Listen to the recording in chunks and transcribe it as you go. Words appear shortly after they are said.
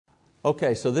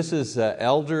Okay, so this is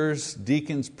elders,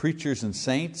 deacons, preachers, and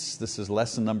saints. This is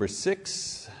lesson number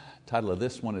 6. The title of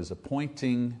this one is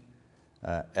Appointing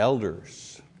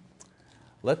Elders.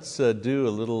 Let's do a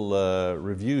little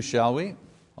review, shall we? I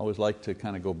always like to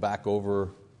kind of go back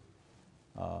over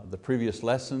the previous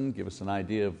lesson, give us an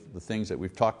idea of the things that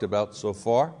we've talked about so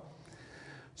far.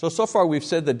 So far we've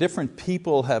said that different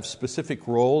people have specific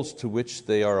roles to which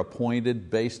they are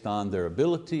appointed based on their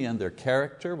ability and their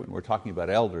character, when we're talking about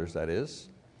elders, that is.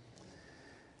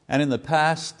 And in the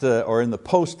past, or in the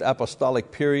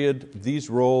post-apostolic period, these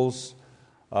roles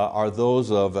are those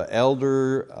of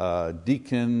elder,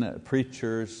 deacon,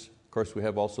 preachers. Of course, we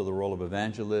have also the role of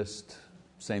evangelist,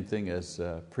 same thing as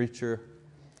preacher.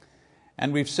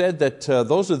 And we've said that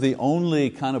those are the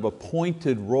only kind of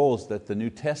appointed roles that the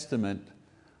New Testament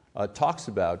talks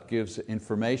about, gives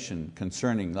information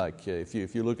concerning. Like if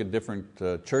you look at different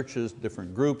churches,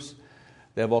 different groups,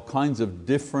 they have all kinds of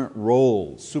different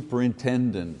roles,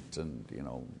 superintendent and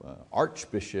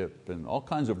archbishop, and all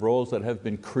kinds of roles that have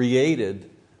been created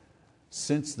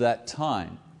since that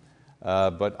time.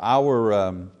 But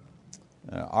our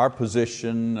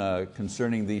position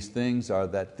concerning these things are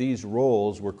that these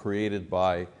roles were created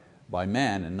by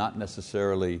man and not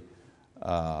necessarily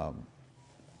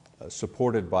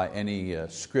supported by any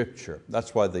scripture.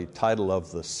 That's why the title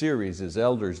of the series is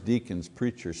Elders, Deacons,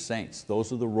 Preachers, Saints.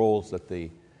 Those are the roles that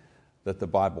the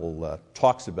Bible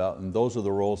talks about, and those are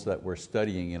the roles that we're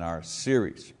studying in our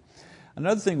series.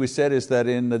 Another thing we said is that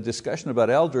in the discussion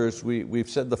about elders, we've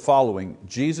said the following: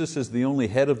 Jesus is the only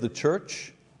head of the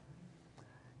church.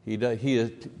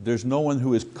 There's no one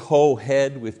who is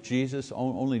co-head with Jesus.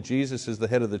 Only Jesus is the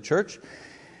head of the church.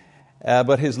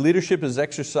 But His leadership is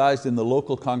exercised in the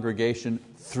local congregation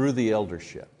through the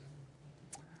eldership.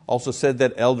 Also said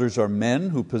that elders are men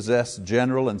who possess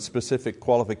general and specific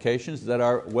qualifications that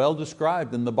are well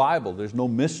described in the Bible. There's no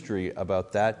mystery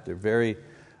about that. They're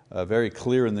very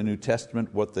clear in the New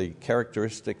Testament what the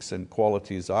characteristics and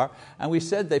qualities are. And we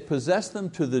said they possess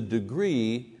them to the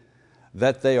degree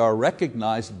that they are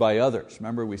recognized by others.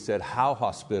 Remember, we said how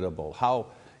hospitable, how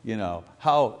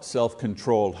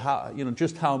self-controlled,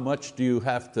 just how much do you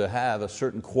have to have a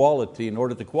certain quality in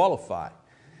order to qualify?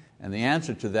 And the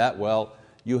answer to that, well,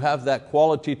 you have that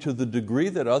quality to the degree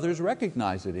that others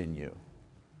recognize it in you.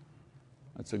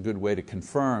 That's a good way to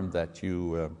confirm that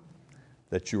you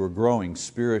are growing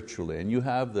spiritually, and you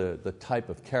have the type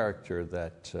of character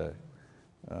that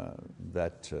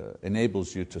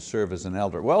enables you to serve as an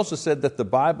elder. We also said that the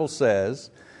Bible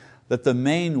says that the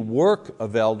main work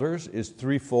of elders is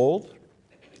threefold.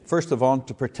 First of all,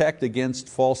 to protect against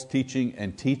false teaching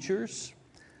and teachers.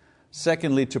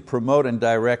 Secondly, to promote and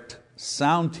direct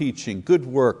sound teaching, good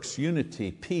works,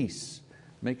 unity, peace.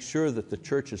 Make sure that the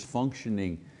church is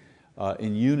functioning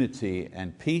in unity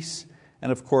and peace.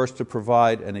 And of course, to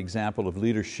provide an example of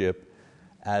leadership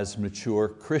as mature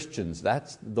Christians.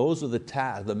 Those are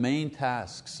the main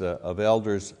tasks of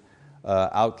elders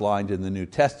outlined in the New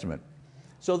Testament.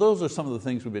 So those are some of the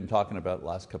things we've been talking about the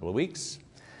last couple of weeks.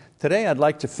 Today I'd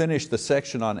like to finish the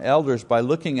section on elders by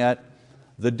looking at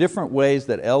the different ways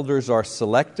that elders are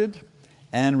selected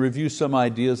and review some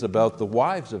ideas about the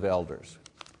wives of elders,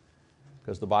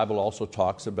 because the Bible also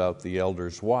talks about the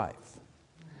elder's wife.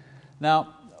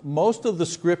 Now, most of the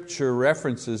scripture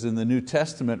references in the New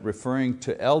Testament referring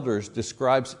to elders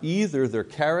describes either their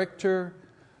character,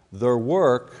 their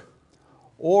work,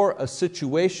 or a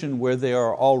situation where they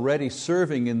are already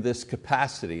serving in this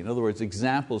capacity. In other words,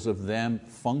 examples of them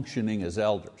functioning as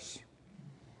elders.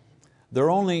 There are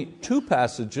only 2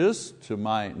 passages, to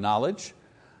my knowledge,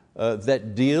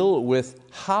 that deal with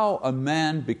how a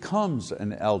man becomes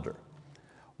an elder.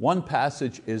 One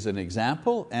passage is an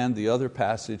example, and the other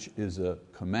passage is a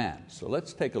command. So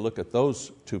let's take a look at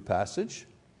those 2 passages.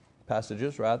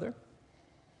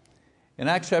 In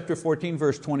Acts chapter 14,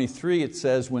 verse 23, it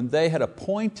says, when they had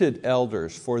appointed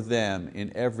elders for them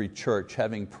in every church,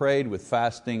 having prayed with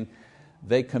fasting,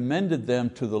 they commended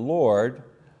them to the Lord,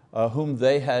 whom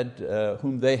they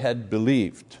had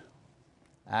believed.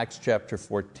 Acts chapter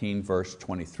 14, verse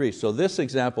 23. So this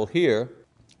example here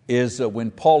is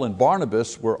when Paul and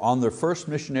Barnabas were on their first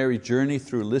missionary journey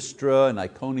through Lystra and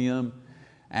Iconium,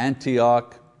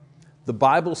 Antioch. The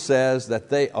Bible says that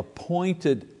they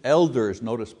appointed elders,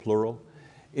 notice plural,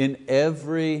 in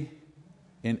every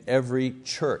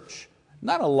church.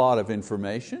 Not a lot of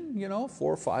information, 4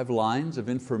 or 5 lines of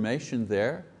information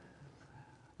there.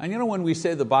 And when we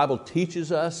say the Bible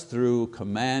teaches us through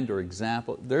command or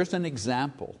example, there's an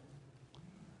example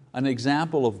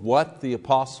of what the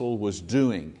apostle was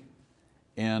doing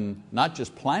in not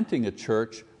just planting a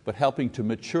church, but helping to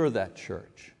mature that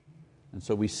church. And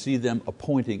so we see them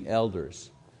appointing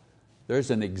elders.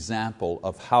 There's an example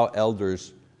of how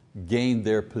elders gained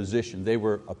their position. They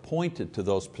were appointed to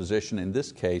those positions, in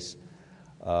this case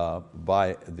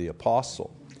by the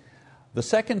apostle. The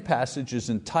second passage is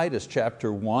in Titus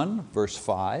chapter 1, verse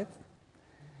 5.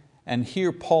 And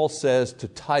here Paul says to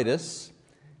Titus,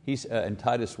 and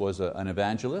Titus was an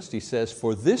evangelist, he says,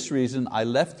 "For this reason I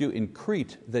left you in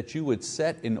Crete, that you would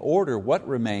set in order what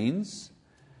remains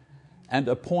and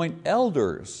appoint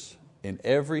elders in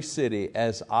every city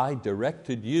as I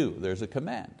directed you." There's a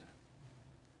command.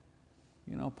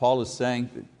 Paul is saying,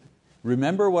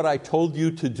 remember what I told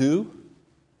you to do?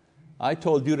 I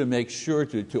told you to make sure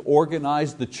to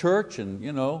organize the church and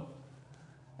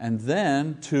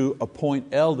then to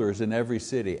appoint elders in every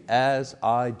city as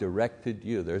I directed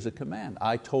you. There's a command.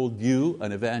 I told you,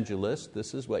 an evangelist,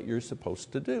 this is what you're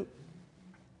supposed to do.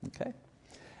 Okay?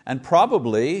 And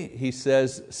probably, he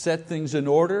says, set things in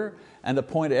order and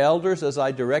appoint elders as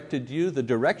I directed you. The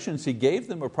directions he gave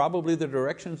them are probably the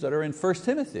directions that are in 1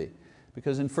 Timothy.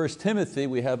 Because in 1 Timothy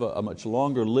we have a much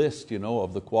longer list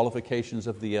of the qualifications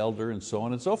of the elder and so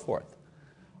on and so forth.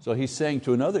 So he's saying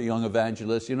to another young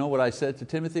evangelist, you know what I said to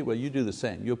Timothy? Well, you do the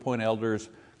same. You appoint elders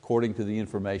according to the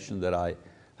information that I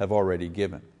have already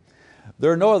given.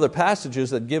 There are no other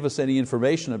passages that give us any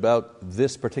information about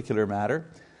this particular matter.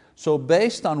 So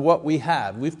based on what we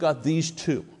have, we've got these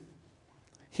two.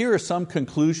 Here are some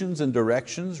conclusions and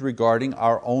directions regarding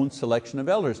our own selection of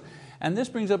elders. And this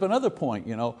brings up another point.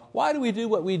 Why do we do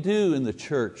what we do in the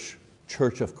Church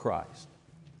of Christ?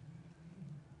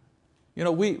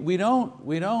 We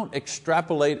don't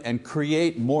extrapolate and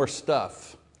create more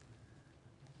stuff.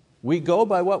 We go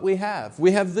by what we have.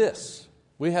 We have this.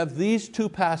 We have these two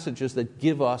passages that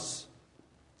give us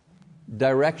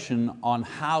direction on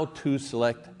how to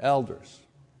select elders.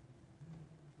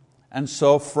 And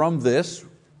so from this,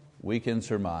 we can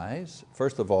surmise,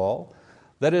 first of all,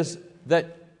 that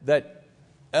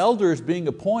elders being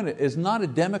appointed is not a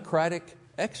democratic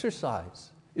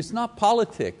exercise. It's not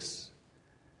politics.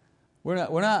 We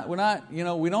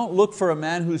don't look for a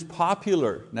man who's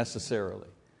popular necessarily.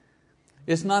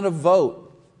 It's not a vote.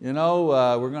 We're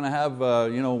going to have,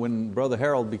 when Brother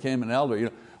Harold became an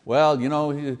elder,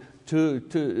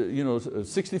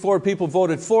 64 people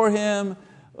voted for him.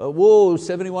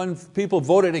 71 people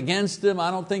voted against him.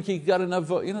 I don't think he got enough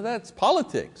vote. That's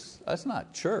politics. That's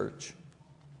not church.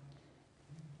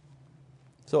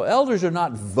 So elders are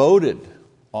not voted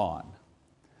on.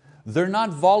 They're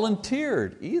not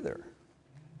volunteered either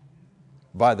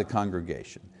by the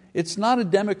congregation. It's not a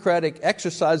democratic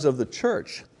exercise of the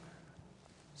church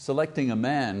selecting a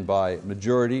man by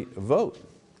majority vote.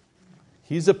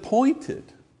 He's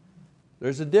appointed.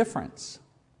 There's a difference.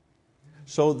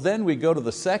 So then we go to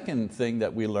the second thing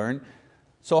that we learn.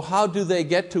 So how do they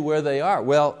get to where they are?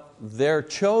 Well, they're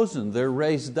chosen, they're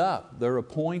raised up, they're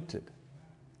appointed.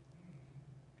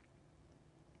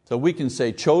 So we can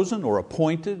say chosen or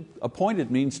appointed. Appointed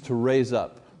means to raise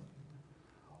up.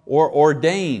 Or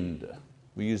ordained,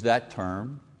 we use that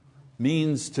term,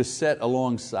 means to set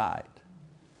alongside.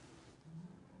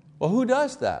 Well, who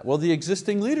does that? Well, the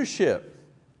existing leadership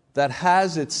that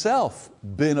has itself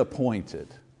been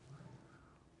appointed.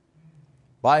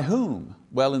 By whom?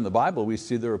 Well, in the Bible we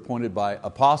see they're appointed by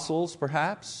apostles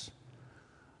perhaps.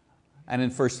 And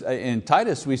in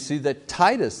Titus we see that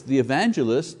Titus, the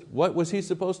evangelist, what was he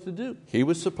supposed to do? He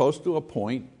was supposed to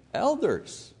appoint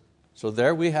elders. So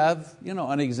there we have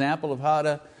an example of how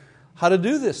to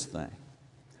do this thing.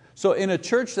 So in a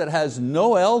church that has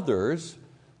no elders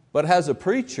but has a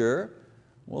preacher,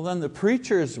 well then the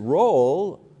preacher's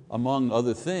role, among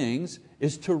other things,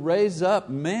 is to raise up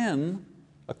men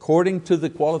according to the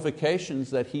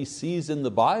qualifications that he sees in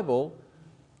the Bible,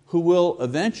 who will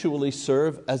eventually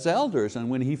serve as elders. And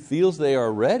when he feels they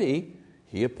are ready,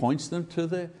 he appoints them to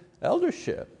the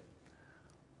eldership.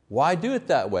 Why do it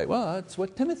that way? Well, that's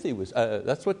what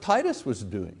that's what Titus was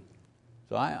doing.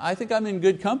 So I think I'm in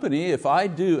good company if I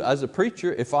do, as a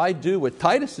preacher, if I do what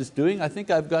Titus is doing, I think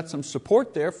I've got some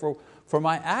support there for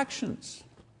my actions.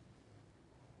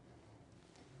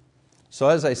 So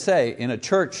as I say, in a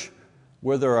church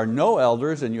where there are no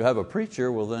elders and you have a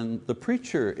preacher, well then the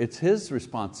preacher, it's his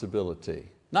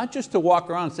responsibility. Not just to walk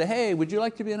around and say, hey, would you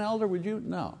like to be an elder? Would you?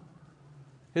 No.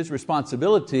 His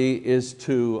responsibility is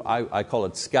to, I call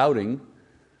it scouting,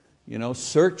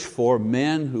 search for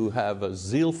men who have a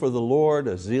zeal for the Lord,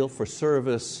 a zeal for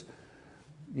service,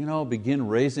 begin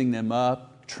raising them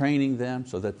up, training them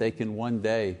so that they can one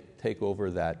day take over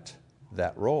that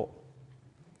role.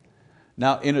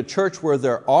 Now, in a church where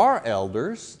there are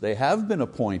elders, they have been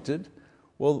appointed,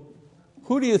 well,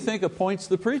 who do you think appoints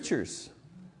the preachers?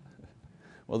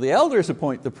 Well, the elders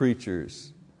appoint the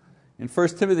preachers. In 1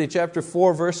 Timothy chapter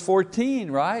 4, verse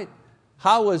 14, right?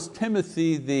 How was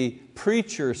Timothy the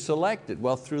preacher selected?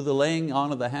 Well, through the laying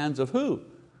on of the hands of who?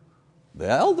 The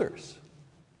elders.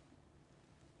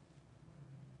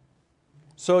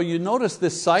 So you notice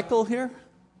this cycle here?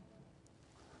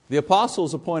 The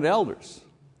apostles appoint elders.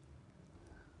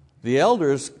 The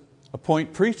elders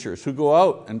appoint preachers who go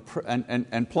out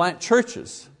and plant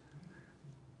churches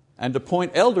and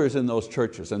appoint elders in those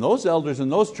churches. And those elders in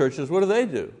those churches, what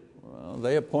do? Well,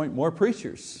 they appoint more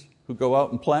preachers who go out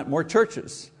and plant more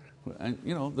churches. And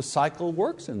the cycle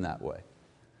works in that way.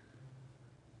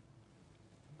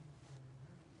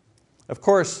 Of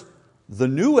course, the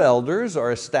new elders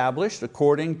are established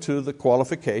according to the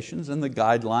qualifications and the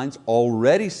guidelines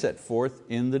already set forth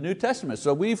in the New Testament.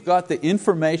 So we've got the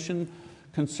information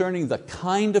concerning the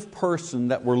kind of person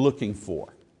that we're looking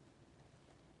for.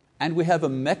 And we have a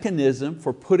mechanism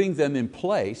for putting them in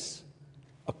place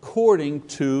according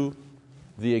to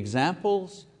the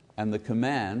examples and the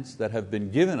commands that have been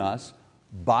given us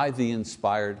by the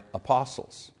inspired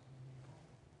apostles.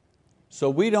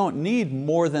 So we don't need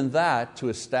more than that to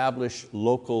establish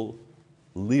local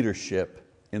leadership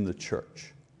in the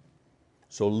church.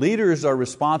 So leaders are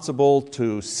responsible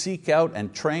to seek out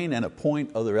and train and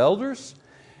appoint other elders.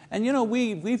 And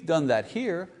we've done that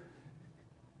here.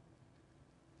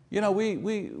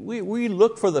 We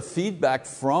look for the feedback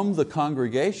from the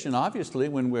congregation, obviously,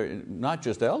 when we're not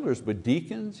just elders, but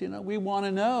deacons. We want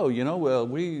to know,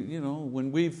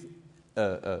 when we've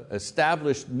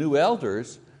established new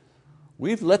elders,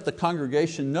 we've let the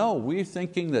congregation know. We're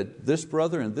thinking that this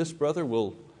brother and this brother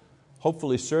will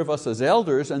hopefully serve us as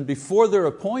elders, and before they're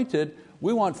appointed,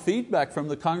 we want feedback from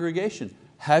the congregation.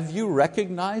 Have you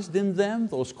recognized in them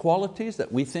those qualities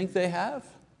that we think they have?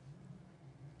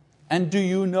 And do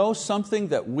you know something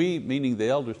that we, meaning the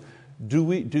elders,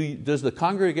 does the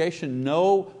congregation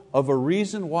know of a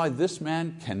reason why this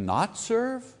man cannot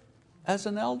serve as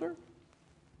an elder?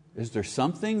 Is there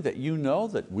something that you know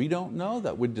that we don't know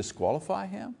that would disqualify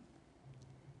him?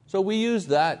 So we use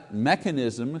that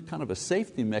mechanism, kind of a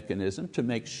safety mechanism, to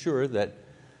make sure that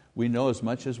we know as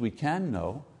much as we can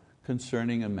know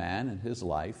concerning a man and his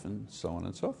life and so on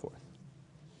and so forth.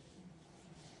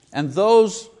 And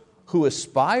those who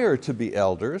aspire to be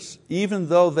elders, even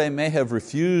though they may have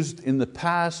refused in the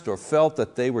past or felt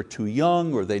that they were too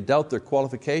young or they doubt their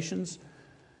qualifications,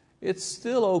 it's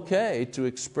still okay to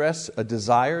express a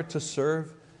desire to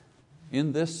serve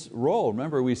in this role.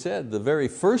 Remember, we said the very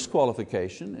first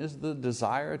qualification is the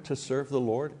desire to serve the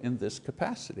Lord in this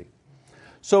capacity.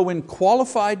 So when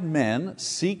qualified men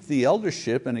seek the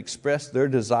eldership and express their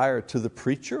desire to the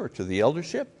preacher or to the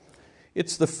eldership,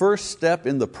 it's the first step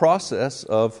in the process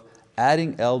of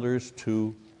adding elders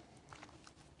to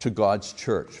God's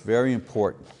church. Very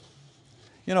important.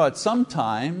 At some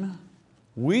time,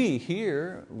 we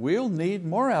here will need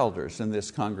more elders in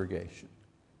this congregation.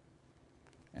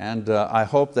 And I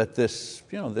hope that this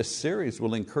series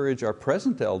will encourage our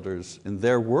present elders in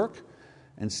their work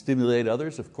and stimulate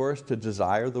others, of course, to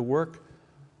desire the work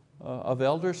of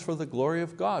elders for the glory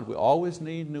of God. We always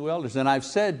need new elders. And I've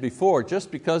said before, just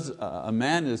because a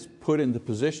man is put in the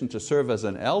position to serve as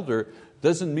an elder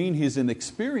doesn't mean he's an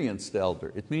experienced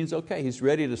elder. It means, okay, he's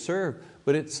ready to serve,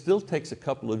 but it still takes a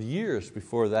couple of years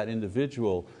before that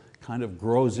individual kind of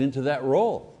grows into that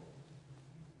role.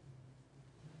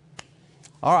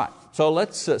 All right,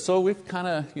 so we've kind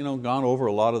of gone over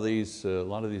a lot of these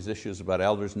issues about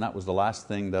elders, and that was the last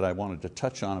thing that I wanted to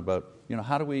touch on about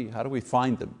how do we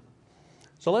find them.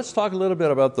 So let's talk a little bit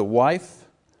about the wife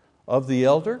of the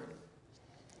elder.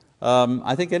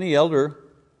 I think any elder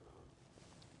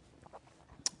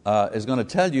is going to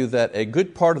tell you that a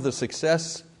good part of the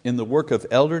success in the work of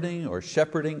eldering or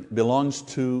shepherding belongs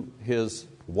to his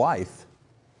wife.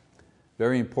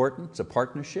 Very important, it's a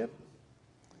partnership.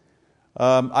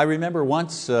 I remember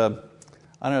once, I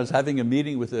was having a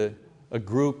meeting with a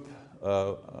group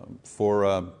for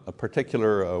a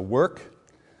particular work,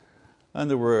 and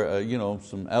there were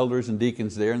some elders and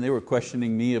deacons there, and they were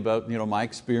questioning me about my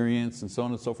experience and so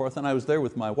on and so forth, and I was there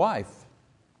with my wife.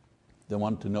 They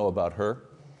wanted to know about her,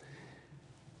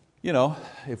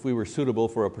 if we were suitable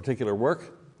for a particular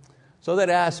work. So they'd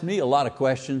ask me a lot of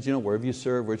questions, where have you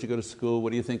served, where'd you go to school,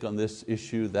 what do you think on this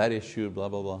issue, that issue, blah,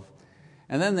 blah, blah.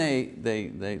 And then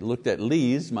they looked at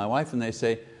Lise, my wife, and they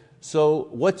say, so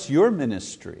what's your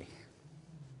ministry?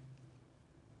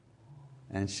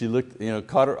 And she looked,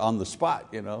 caught her on the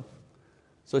spot,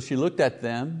 So she looked at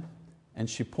them and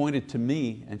she pointed to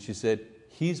me and she said,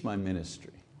 he's my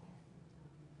ministry.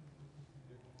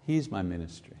 He's my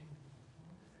ministry.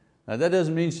 Now that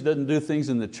doesn't mean she doesn't do things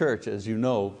in the church. As you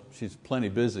know, she's plenty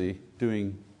busy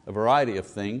doing a variety of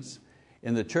things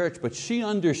in the church, but she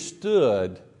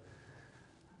understood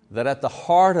that at the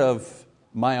heart of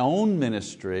my own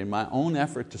ministry, my own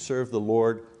effort to serve the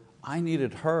Lord, I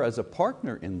needed her as a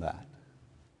partner in that.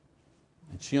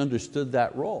 And she understood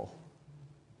that role.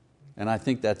 And I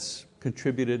think that's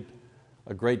contributed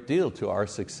a great deal to our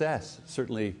success,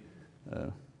 certainly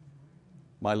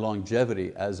my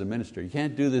longevity as a minister. You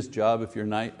can't do this job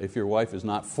if your wife is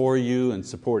not for you and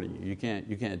supporting you. You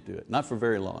can't do it, not for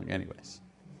very long anyways.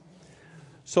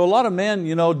 So a lot of men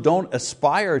don't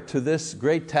aspire to this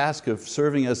great task of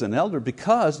serving as an elder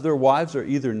because their wives are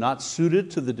either not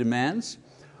suited to the demands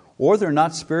or they're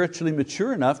not spiritually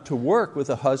mature enough to work with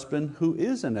a husband who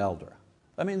is an elder.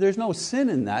 I mean, there's no sin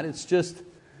in that. It's just,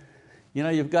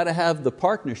 you've got to have the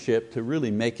partnership to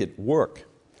really make it work.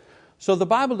 So the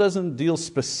Bible doesn't deal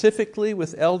specifically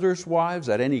with elders' wives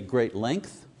at any great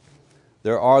length.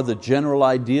 There are the general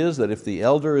ideas that if the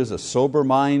elder is a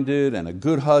sober-minded and a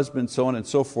good husband, so on and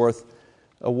so forth,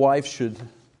 a wife should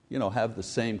have the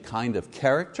same kind of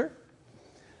character.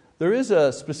 There is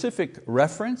a specific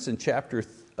reference in 1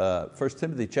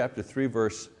 Timothy chapter 3,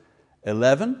 verse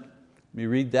 11. Let me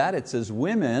read that. It says,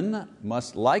 "Women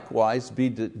must likewise be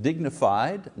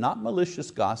dignified, not malicious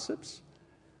gossips,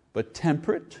 but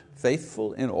temperate,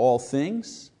 faithful in all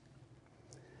things."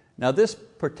 Now this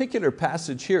particular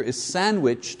passage here is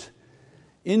sandwiched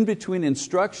in between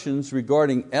instructions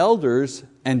regarding elders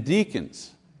and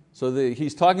deacons. So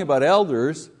he's talking about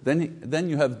elders, then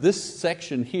you have this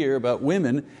section here about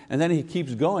women, and then he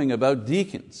keeps going about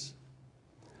deacons.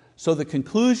 So the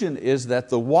conclusion is that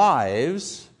the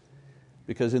wives,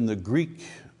 because in the Greek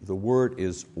the word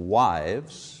is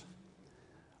wives,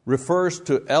 refers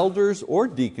to elders or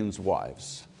deacons'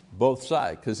 wives, both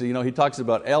sides. Because he talks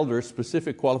about elders,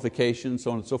 specific qualifications,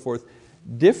 so on and so forth,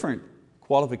 different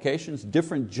qualifications,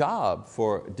 different job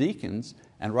for deacons,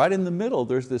 and right in the middle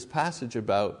there's this passage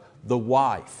about the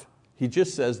wife. He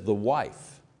just says the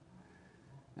wife.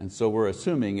 And so we're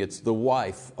assuming it's the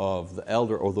wife of the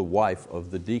elder or the wife of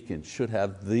the deacon should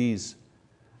have these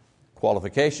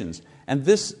qualifications. And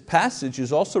this passage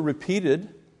is also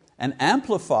repeated and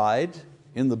amplified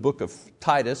in the book of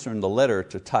Titus, or in the letter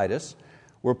to Titus,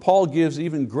 where Paul gives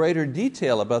even greater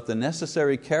detail about the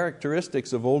necessary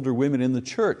characteristics of older women in the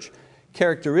church,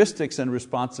 characteristics and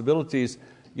responsibilities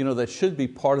that should be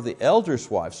part of the elder's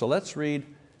wife. So let's read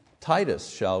Titus,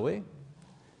 shall we?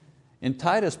 In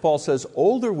Titus, Paul says,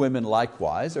 "Older women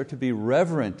likewise are to be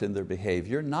reverent in their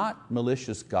behavior, not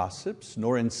malicious gossips,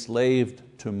 nor enslaved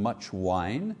to much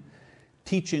wine,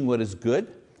 teaching what is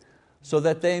good, so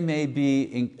they may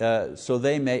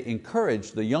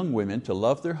encourage the young women to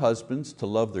love their husbands, to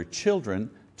love their children,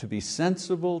 to be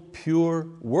sensible, pure,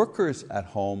 workers at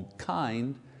home,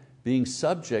 kind, being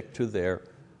subject to their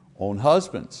own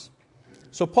husbands."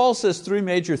 So Paul says three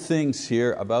major things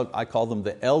here about, I call them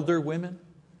the elder women,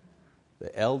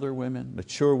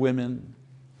 mature women,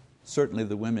 certainly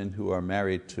the women who are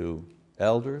married to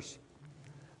elders.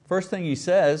 First thing he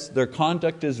says, their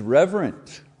conduct is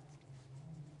reverent.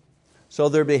 So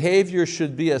their behavior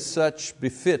should be as such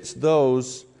befits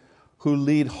those who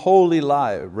lead holy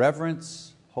lives.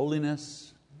 Reverence,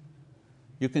 holiness.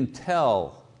 You can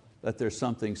tell that there's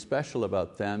something special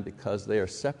about them because they are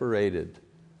separated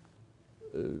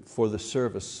for the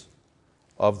service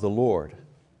of the Lord.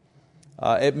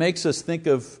 It makes us think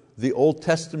of the Old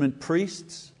Testament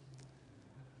priests.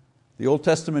 The Old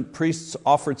Testament priests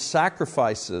offered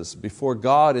sacrifices before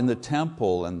God in the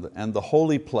temple and the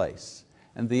holy place.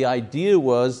 And the idea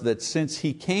was that since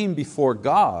he came before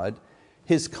God,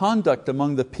 his conduct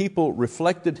among the people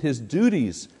reflected his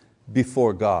duties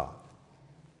before God.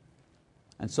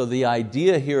 And so the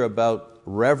idea here about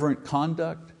reverent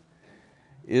conduct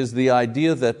is the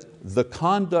idea that the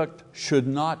conduct should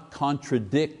not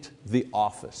contradict the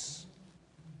office.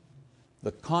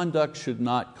 The conduct should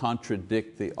not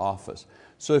contradict the office.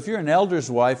 So if you're an elder's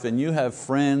wife and you have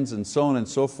friends and so on and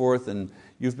so forth, and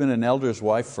you've been an elder's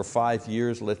wife for 5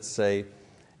 years, let's say,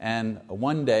 and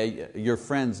one day your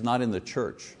friend's not in the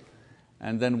church,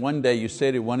 and then one day you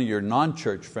say to one of your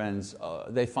non-church friends,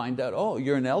 they find out, "Oh,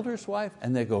 you're an elder's wife?"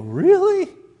 And they go, "Really?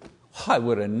 I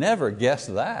would have never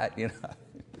guessed that."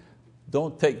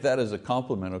 Don't take that as a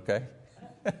compliment, okay?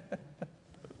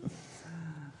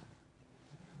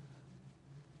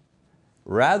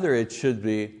 Rather it should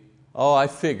be, "Oh, I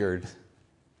figured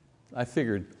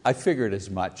as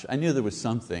much. I knew there was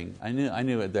something. I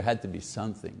knew there had to be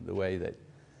something, the way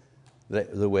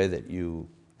that you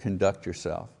conduct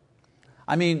yourself."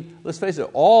 I mean, let's face it,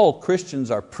 all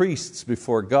Christians are priests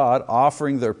before God,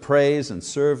 offering their praise and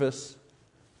service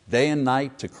day and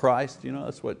night to Christ.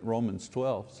 That's what Romans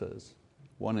 12 says,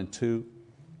 1 and 2,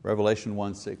 Revelation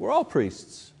 1:6. We're all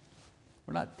priests.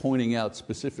 We're not pointing out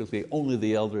specifically only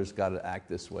the elders got to act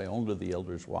this way, only the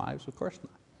elders' wives, of course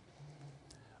not.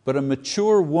 But a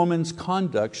mature woman's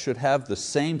conduct should have the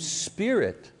same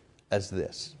spirit as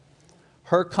this.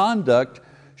 Her conduct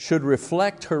should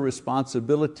reflect her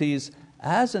responsibilities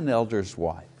as an elder's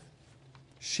wife.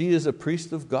 She is a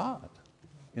priest of God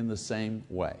in the same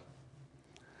way.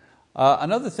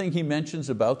 Another thing he mentions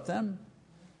about them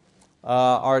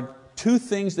are two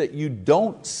things that you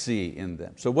don't see in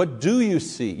them. So what do you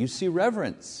see? You see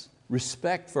reverence,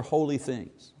 respect for holy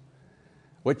things.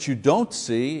 What you don't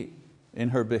see in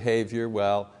her behavior,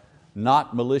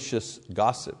 not malicious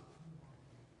gossip.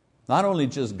 Not only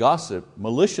just gossip,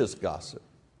 malicious gossip.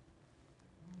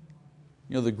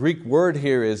 The Greek word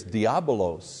here is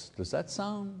diabolos. Does that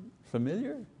sound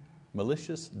familiar?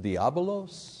 Malicious,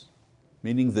 diabolos,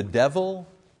 meaning the devil.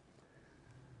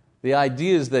 The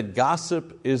idea is that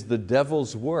gossip is the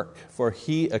devil's work, for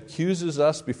he accuses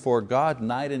us before God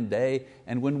night and day,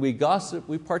 and when we gossip,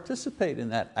 we participate in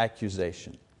that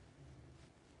accusation.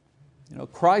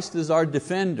 Christ is our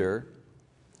defender,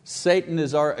 Satan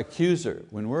is our accuser.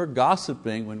 When we're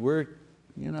gossiping, when we're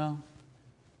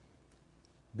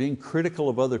being critical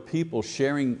of other people,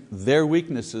 sharing their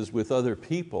weaknesses with other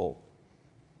people,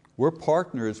 we're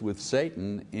partners with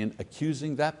Satan in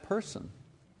accusing that person.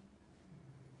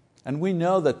 And we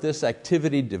know that this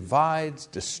activity divides,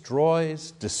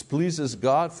 destroys, displeases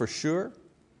God for sure.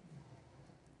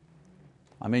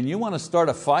 I mean, you want to start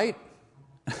a fight?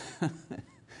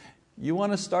 You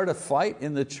want to start a fight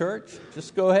in the church?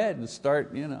 Just go ahead and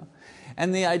start.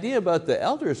 And the idea about the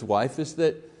elder's wife is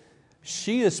that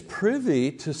she is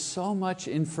privy to so much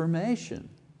information.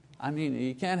 I mean,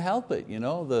 you can't help it.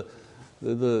 The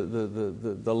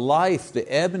life, the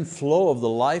ebb and flow of the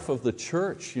life of the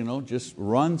church, just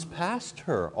runs past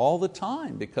her all the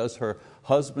time because her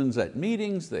husband's at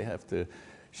meetings.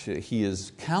 He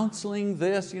is counseling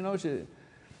this.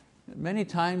 Many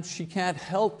times she can't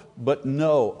help but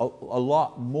know a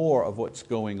lot more of what's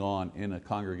going on in a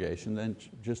congregation than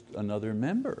just another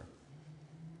member.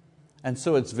 And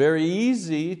so it's very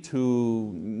easy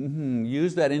to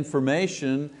use that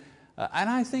information, and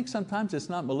I think sometimes it's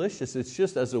not malicious, it's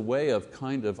just as a way of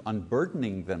kind of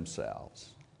unburdening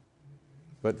themselves.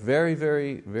 But very,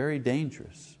 very, very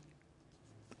dangerous.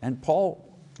 And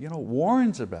Paul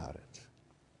warns about it.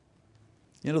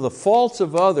 The faults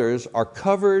of others are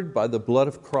covered by the blood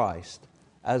of Christ,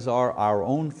 as are our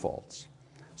own faults.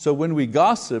 So when we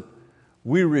gossip,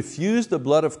 we refuse the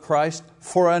blood of Christ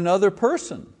for another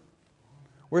person.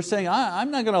 We're saying,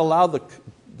 I'm not going to allow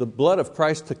the blood of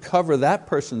Christ to cover that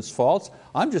person's faults.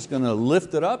 I'm just going to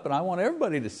lift it up and I want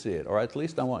everybody to see it, or at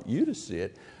least I want you to see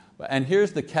it. And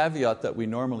here's the caveat that we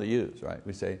normally use, right?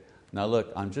 We say, now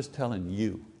look, I'm just telling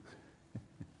you.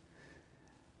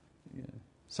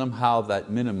 Somehow that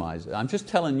minimizes it. I'm just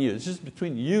telling you, it's just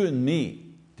between you and me.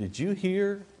 Did you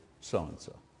hear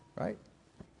so-and-so, right?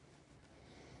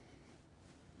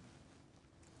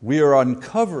 We are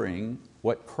uncovering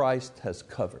what Christ has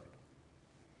covered.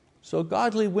 So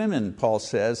godly women, Paul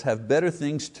says, have better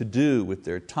things to do with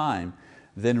their time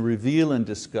than reveal and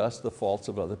discuss the faults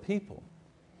of other people.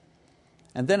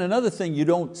 And then another thing you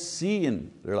don't see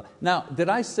in their life. Now, did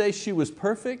I say she was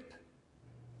perfect?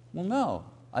 Well, no.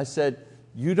 I said,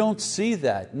 you don't see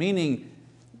that, meaning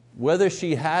whether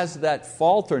she has that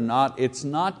fault or not, it's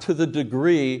not to the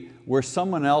degree where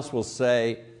someone else will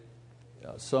say,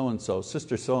 so-and-so,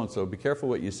 sister so-and-so, be careful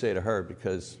what you say to her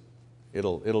because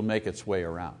it'll make its way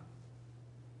around.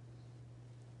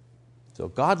 So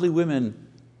godly women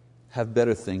have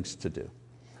better things to do.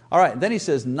 All right, then he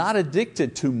says, not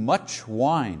addicted to much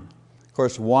wine. Of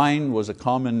course, wine was a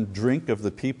common drink of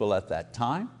the people at that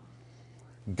time.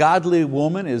 Godly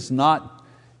woman is not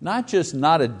just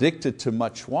not addicted to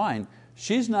much wine,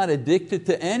 she's not addicted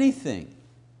to anything.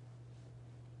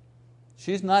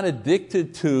 She's not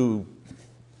addicted to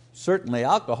certainly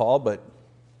alcohol, but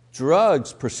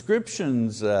drugs,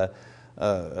 prescriptions,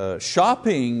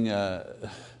 shopping,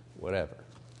 whatever.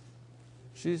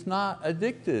 She's not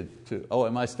addicted to,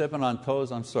 am I stepping on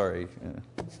toes? I'm sorry.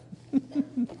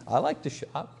 I like to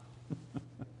shop.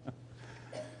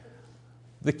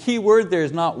 The key word there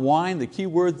is not wine, the key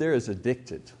word there is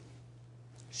addicted.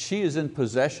 She is in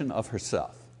possession of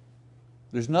herself.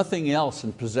 There's nothing else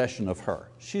in possession of her.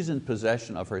 She's in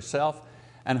possession of herself,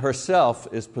 and herself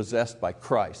is possessed by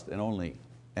Christ and only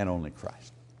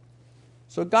Christ.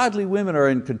 So godly women are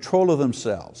in control of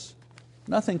themselves.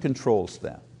 Nothing controls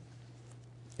them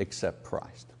except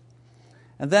Christ.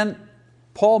 And then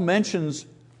Paul mentions,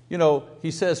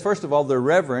 he says, first of all, they're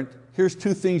reverent. Here's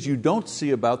two things you don't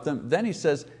see about them. Then he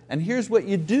says, and here's what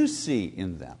you do see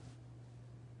in them.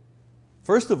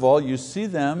 First of all, you see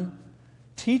them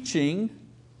teaching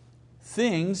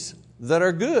things that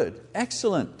are good,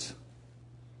 excellent.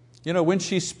 When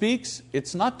she speaks,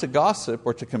 it's not to gossip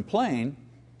or to complain,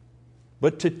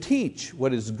 but to teach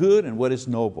what is good and what is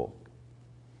noble.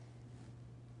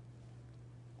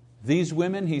 These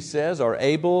women, he says, are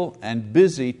able and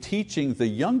busy teaching the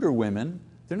younger women.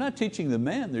 They're not teaching the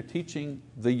men, they're teaching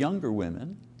the younger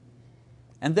women.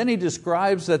 And then he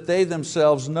describes that they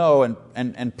themselves know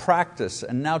and practice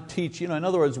and now teach. In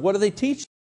other words, what do they teach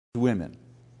women?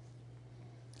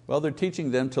 Well, they're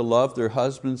teaching them to love their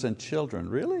husbands and children.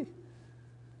 Really?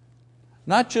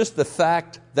 Not just the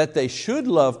fact that they should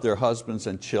love their husbands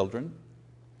and children,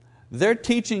 they're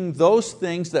teaching those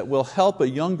things that will help a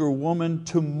younger woman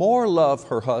to more love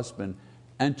her husband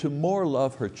and to more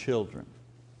love her children.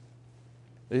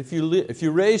 If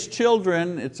you raise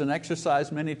children, it's an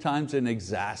exercise many times in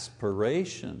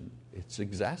exasperation. It's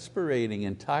exasperating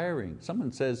and tiring.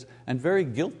 Someone says, and very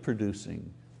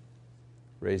guilt-producing,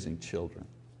 raising children.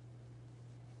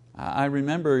 I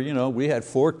remember, we had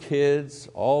 4 kids,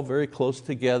 all very close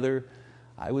together.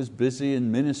 I was busy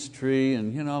in ministry,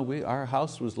 and our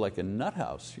house was like a nut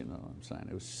house. What I'm saying?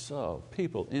 It was so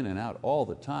people in and out all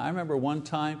the time. I remember one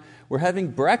time we're having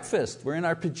breakfast. We're in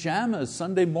our pajamas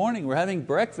Sunday morning. We're having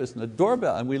breakfast, and the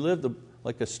doorbell. And we lived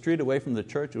like a street away from the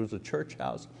church. It was a church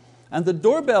house, and the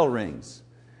doorbell rings,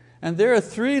 and there are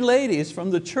 3 ladies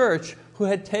from the church who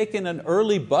had taken an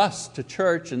early bus to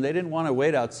church, and they didn't want to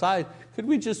wait outside. Could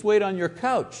we just wait on your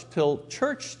couch till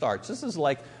church starts? This is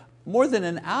like more than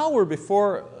an hour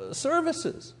before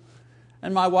services.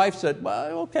 And my wife said,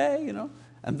 well, okay.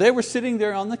 And they were sitting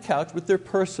there on the couch with their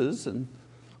purses and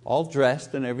all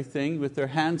dressed and everything, with their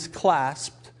hands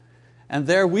clasped. And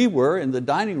there we were in the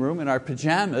dining room in our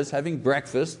pajamas having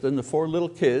breakfast, and the 4 little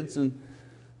kids. And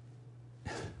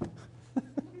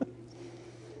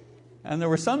there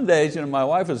were some days my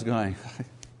wife was going,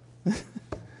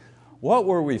 what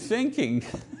were we thinking?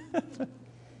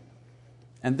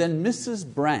 And then Mrs.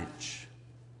 Branch,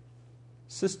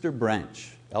 Sister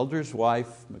Branch, elder's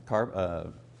wife,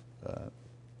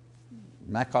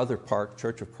 MacArthur Park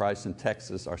Church of Christ in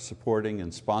Texas are supporting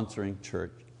and sponsoring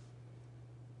church.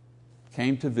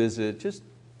 Came to visit,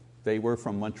 they were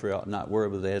from Montreal, not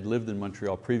wherever, they had lived in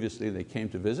Montreal previously. They came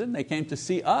to visit and they came to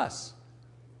see us.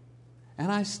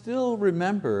 And I still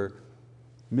remember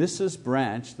Mrs.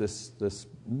 Branch, this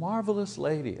marvelous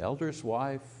lady, elder's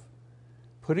wife,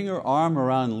 putting her arm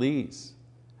around Lise.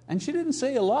 And she didn't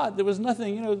say a lot. There was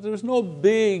nothing, there was no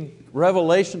big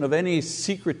revelation of any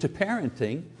secret to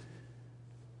parenting,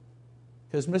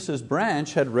 because Mrs.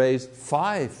 Branch had raised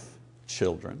 5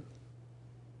 children.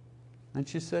 And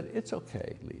she said, it's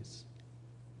okay, Lise.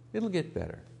 It'll get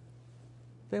better.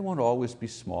 They won't always be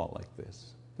small like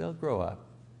this. They'll grow up.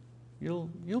 You'll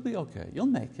be okay. You'll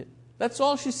make it. That's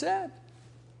all she said.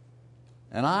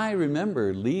 And I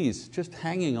remember Lise just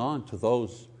hanging on to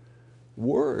those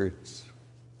words.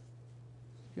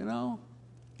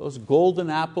 Those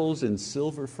golden apples in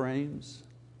silver frames.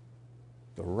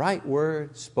 The right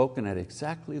word spoken at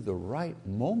exactly the right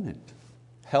moment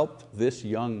helped this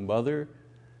young mother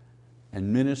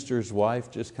and minister's wife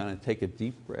just kind of take a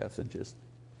deep breath and just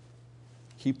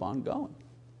keep on going.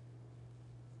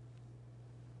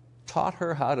 Taught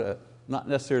her how to not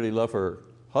necessarily love her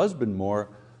husband more,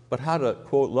 but how to,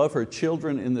 quote, love her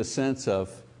children in the sense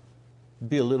of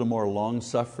be a little more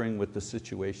long-suffering with the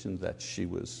situation that she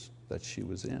was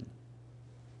in.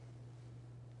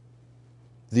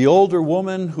 The older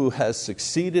woman who has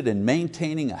succeeded in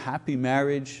maintaining a happy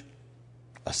marriage,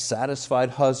 a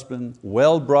satisfied husband,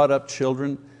 well-brought-up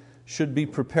children, should be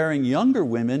preparing younger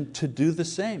women to do the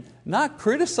same. Not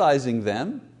criticizing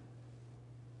them,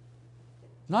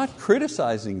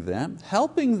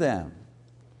 helping them.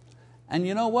 And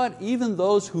you know what? Even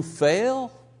those who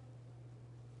fail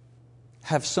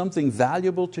have something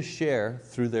valuable to share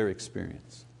through their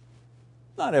experience.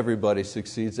 Not everybody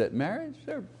succeeds at marriage.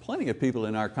 There are plenty of people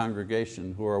in our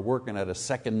congregation who are working at a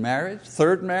second marriage,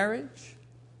 third marriage.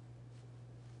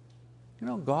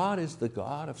 God is the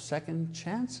God of second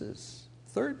chances,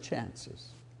 third chances.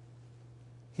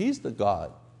 He's the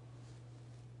God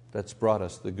that's brought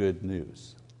us the good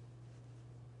news.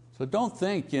 So don't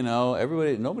think,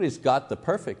 nobody's got the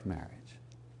perfect marriage.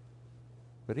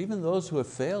 But even those who have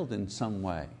failed in some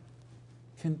way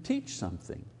can teach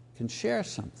something, can share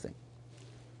something.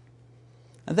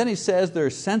 And then he says they're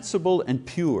sensible and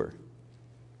pure.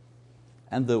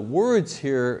 And the words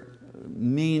here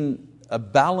mean a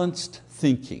balanced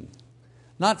thinking,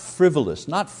 not frivolous,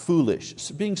 not foolish,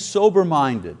 being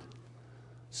sober-minded,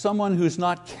 someone who's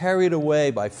not carried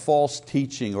away by false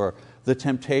teaching or the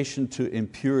temptation to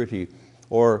impurity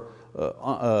or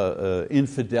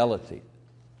infidelity.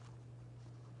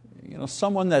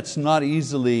 Someone that's not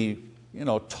easily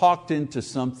talked into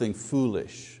something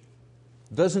foolish,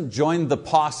 doesn't join the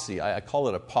posse. I call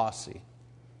it a posse.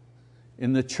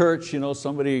 In the church,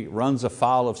 somebody runs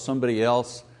afoul of somebody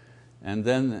else, and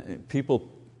then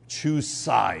people choose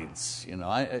sides.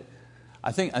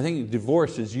 I think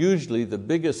divorce is usually the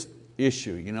biggest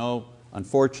issue.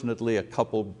 Unfortunately, a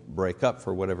couple break up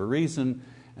for whatever reason,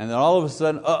 and then all of a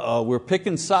sudden, we're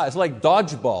picking sides. It's like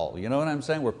dodgeball, you know what I'm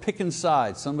saying? We're picking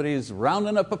sides. Somebody's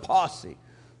rounding up a posse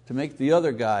to make the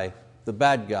other guy the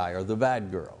bad guy or the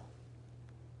bad girl.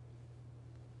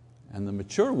 And the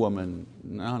mature woman,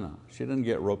 no, she doesn't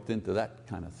get roped into that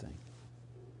kind of thing.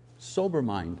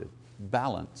 Sober-minded,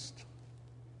 balanced,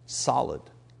 solid.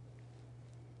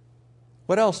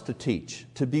 What else to teach?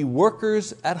 To be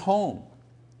workers at home.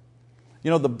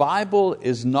 The Bible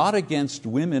is not against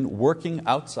women working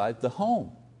outside the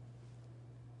home.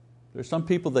 There's some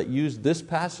people that use this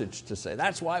passage to say,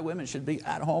 that's why women should be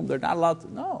at home. They're not allowed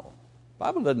to. No, the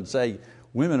Bible doesn't say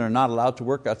women are not allowed to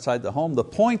work outside the home. The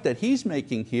point that he's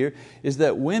making here is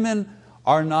that women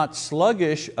are not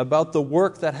sluggish about the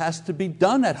work that has to be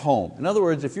done at home. In other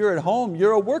words, if you're at home,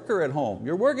 you're a worker at home.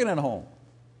 You're working at home.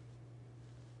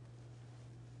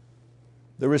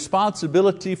 The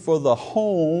responsibility for the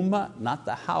home, not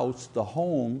the house, the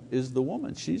home is the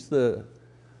woman. She's the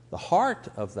heart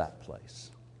of that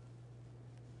place.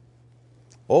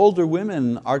 Older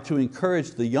women are to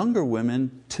encourage the younger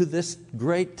women to this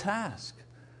great task,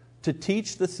 to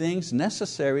teach the things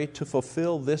necessary to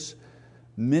fulfill this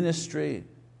ministry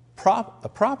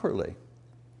properly.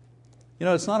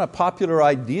 It's not a popular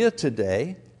idea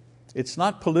today. It's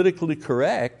not politically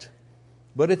correct,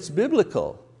 but it's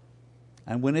biblical.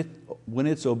 And when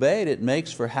it's obeyed, it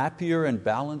makes for happier and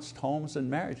balanced homes and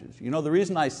marriages. The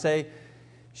reason I say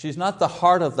she's not the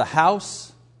heart of the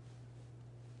house,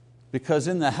 because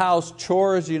in the house,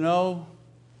 chores, in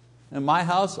my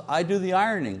house, I do the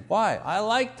ironing. Why? I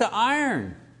like to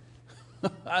iron.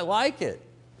 I like it.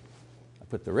 I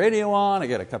put the radio on, I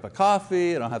get a cup of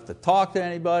coffee, I don't have to talk to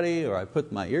anybody, or I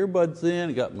put my earbuds in,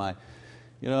 I got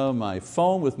my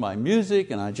phone with my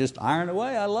music, and I just iron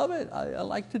away. I love it. I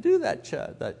like to do that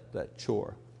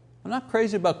chore. I'm not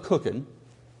crazy about cooking.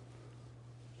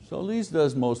 So Lise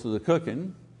does most of the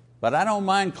cooking, but I don't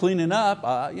mind cleaning up.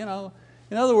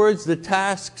 In other words, the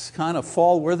tasks kind of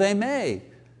fall where they may.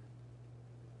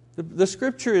 The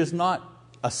scripture is not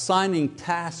assigning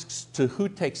tasks to who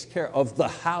takes care of the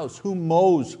house, who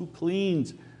mows, who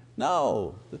cleans.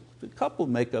 No, the couple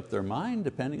make up their mind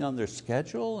depending on their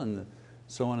schedule and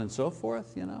so on and so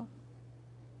forth.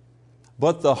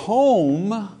 But the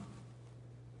home,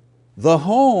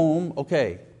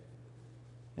 okay,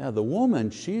 the woman,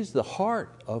 she's the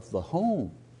heart of the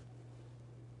home.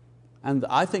 And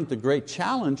I think the great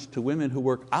challenge to women who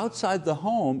work outside the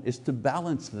home is to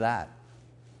balance that.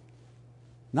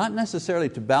 Not necessarily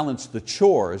to balance the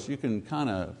chores, you can kind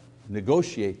of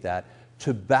negotiate that,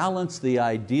 to balance the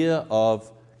idea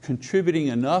of contributing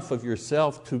enough of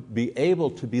yourself to be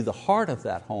able to be the heart of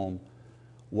that home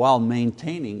while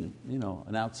maintaining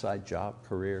an outside job,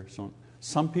 career, so on.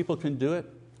 Some people can do it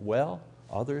well,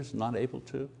 others not able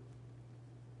to.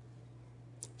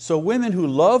 So women who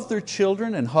love their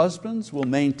children and husbands will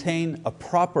maintain a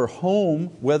proper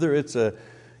home, whether it's a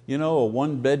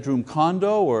 1-bedroom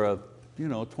condo or a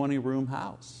 20-room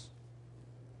house.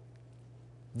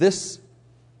 This,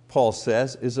 Paul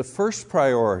says, is a first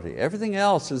priority. Everything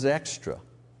else is extra.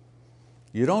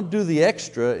 You don't do the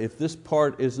extra if this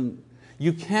part isn't.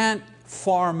 You can't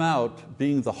farm out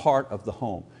being the heart of the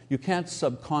home. You can't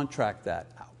subcontract that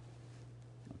out.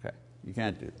 Okay, you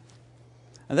can't do that.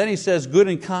 And then he says, good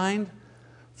and kind.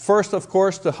 First, of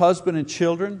course, to husband and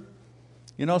children.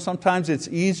 Sometimes it's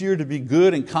easier to be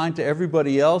good and kind to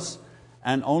everybody else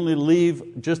and only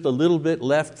leave just a little bit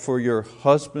left for your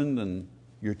husband and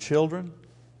your children.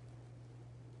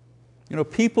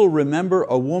 People remember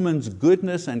a woman's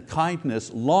goodness and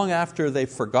kindness long after they've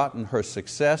forgotten her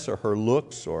success or her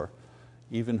looks or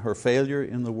even her failure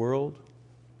in the world.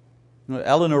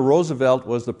 Eleanor Roosevelt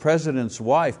was the president's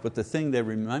wife, but the thing they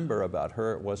remember about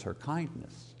her was her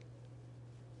kindness.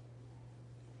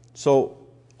 So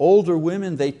older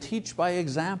women, they teach by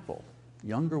example.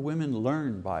 Younger women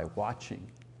learn by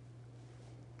watching.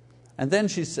 And then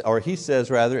he says,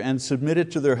 and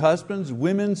submitted to their husbands,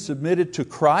 women submitted to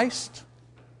Christ.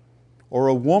 Or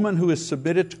a woman who is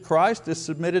submitted to Christ is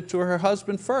submitted to her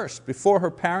husband first, before her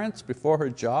parents, before her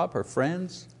job, her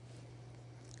friends.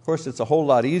 Of course, it's a whole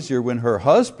lot easier when her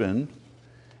husband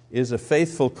is a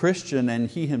faithful Christian and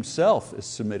he himself is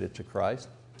submitted to Christ.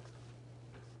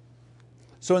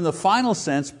 So in the final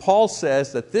sense, Paul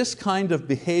says that this kind of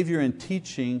behavior and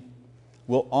teaching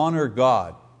will honor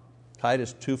God,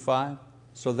 Titus 2:5,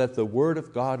 so that the word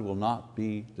of God will not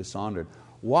be dishonored.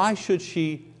 Why should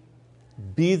she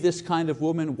be this kind of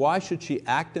woman? Why should she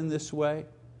act in this way?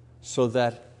 So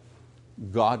that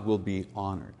God will be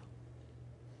honored.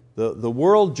 The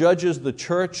world judges the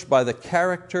church by the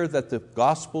character that the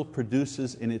gospel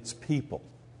produces in its people.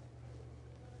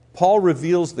 Paul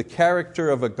reveals the character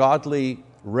of a godly,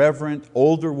 reverent,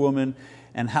 older woman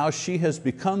and how she has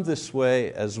become this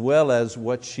way, as well as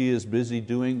what she is busy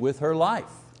doing with her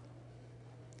life.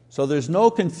 So there's no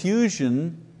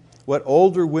confusion what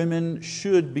older women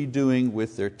should be doing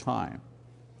with their time.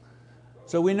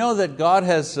 So we know that God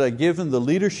has given the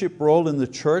leadership role in the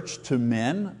church to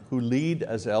men who lead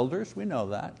as elders. We know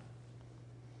that.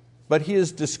 But He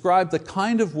has described the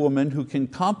kind of woman who can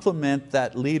complement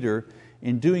that leader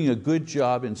in doing a good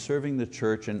job in serving the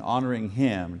church and honoring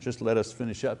Him. Just let us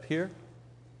finish up here.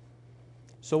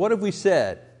 So what have we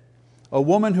said? A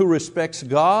woman who respects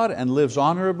God and lives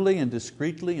honorably and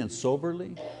discreetly and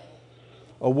soberly.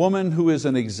 A woman who is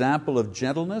an example of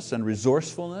gentleness and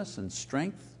resourcefulness and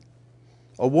strength.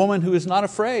 A woman who is not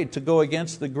afraid to go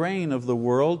against the grain of the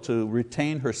world to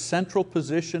retain her central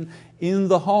position in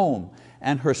the home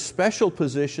and her special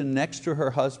position next to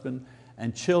her husband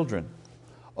and children.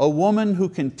 A woman who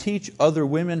can teach other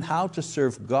women how to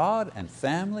serve God and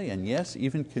family and yes,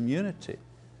 even community.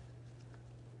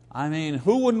 I mean,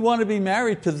 who wouldn't want to be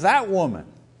married to that woman?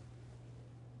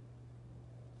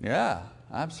 Yeah,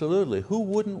 absolutely. Who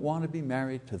wouldn't want to be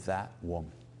married to that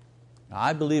woman?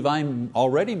 I believe I'm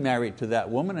already married to that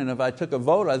woman, and if I took a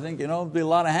vote, I think there'd be a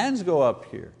lot of hands go up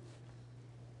here.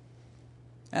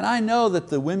 And I know that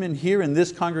the women here in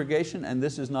this congregation, and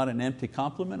this is not an empty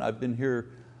compliment, I've been here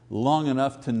long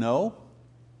enough to know,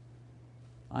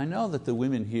 I know that the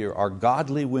women here are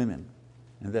godly women,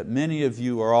 and that many of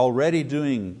you are already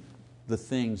doing the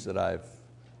things that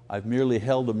I've merely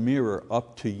held a mirror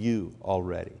up to you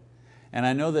already. And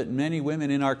I know that many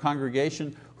women in our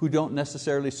congregation who don't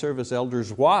necessarily serve as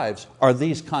elders' wives are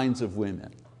these kinds of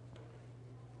women.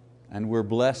 And we're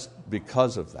blessed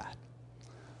because of that.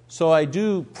 So I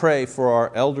do pray for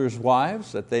our elders'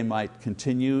 wives that they might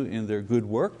continue in their good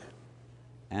work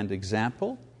and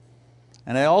example.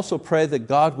 And I also pray that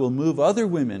God will move other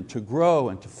women to grow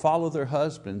and to follow their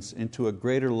husbands into a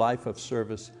greater life of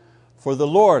service for the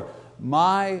Lord.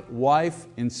 My wife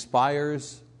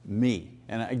inspires me.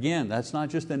 And again, that's not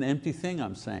just an empty thing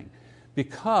I'm saying,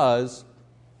 because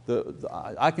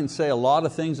I can say a lot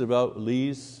of things about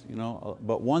Lise,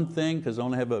 but one thing, because I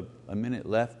only have a minute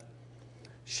left,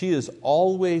 she is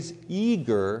always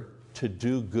eager to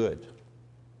do good.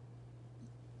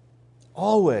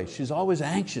 Always, she's always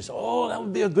anxious. Oh, that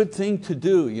would be a good thing to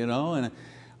do,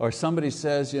 or somebody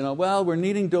says, well, we're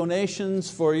needing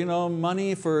donations for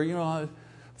money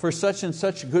for such and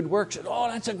such good work. Oh,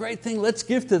 that's a great thing, let's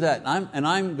give to that. And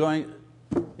I'm going,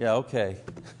 yeah, okay.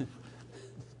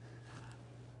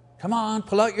 Come on,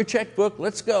 pull out your checkbook,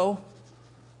 let's go.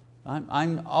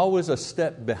 I'm always a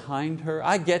step behind her.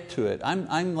 I get to it.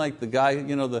 I'm like the guy,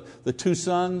 the two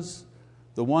sons,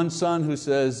 the one son who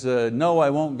says, no, I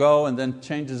won't go, and then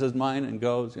changes his mind and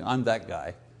goes. I'm that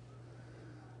guy.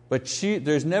 But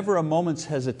there's never a moment's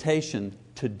hesitation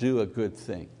to do a good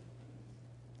thing.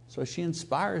 So she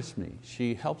inspires me.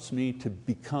 She helps me to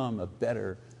become a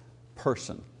better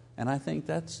person. And I think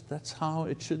that's how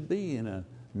it should be in a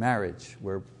marriage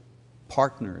where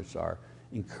partners are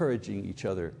encouraging each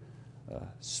other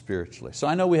spiritually. So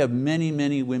I know we have many,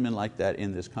 many women like that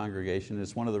in this congregation.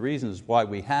 It's one of the reasons why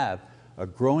we have a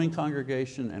growing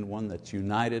congregation and one that's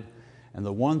united. And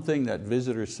the one thing that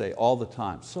visitors say all the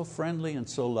time, so friendly and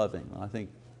so loving. I think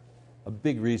a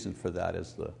big reason for that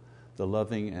is the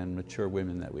loving and mature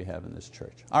women that we have in this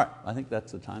church. All right, I think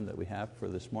that's the time that we have for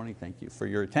this morning. Thank you for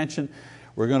your attention.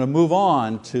 We're going to move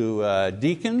on to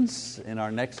deacons in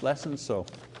our next lesson, so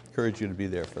I encourage you to be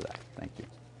there for that. Thank you.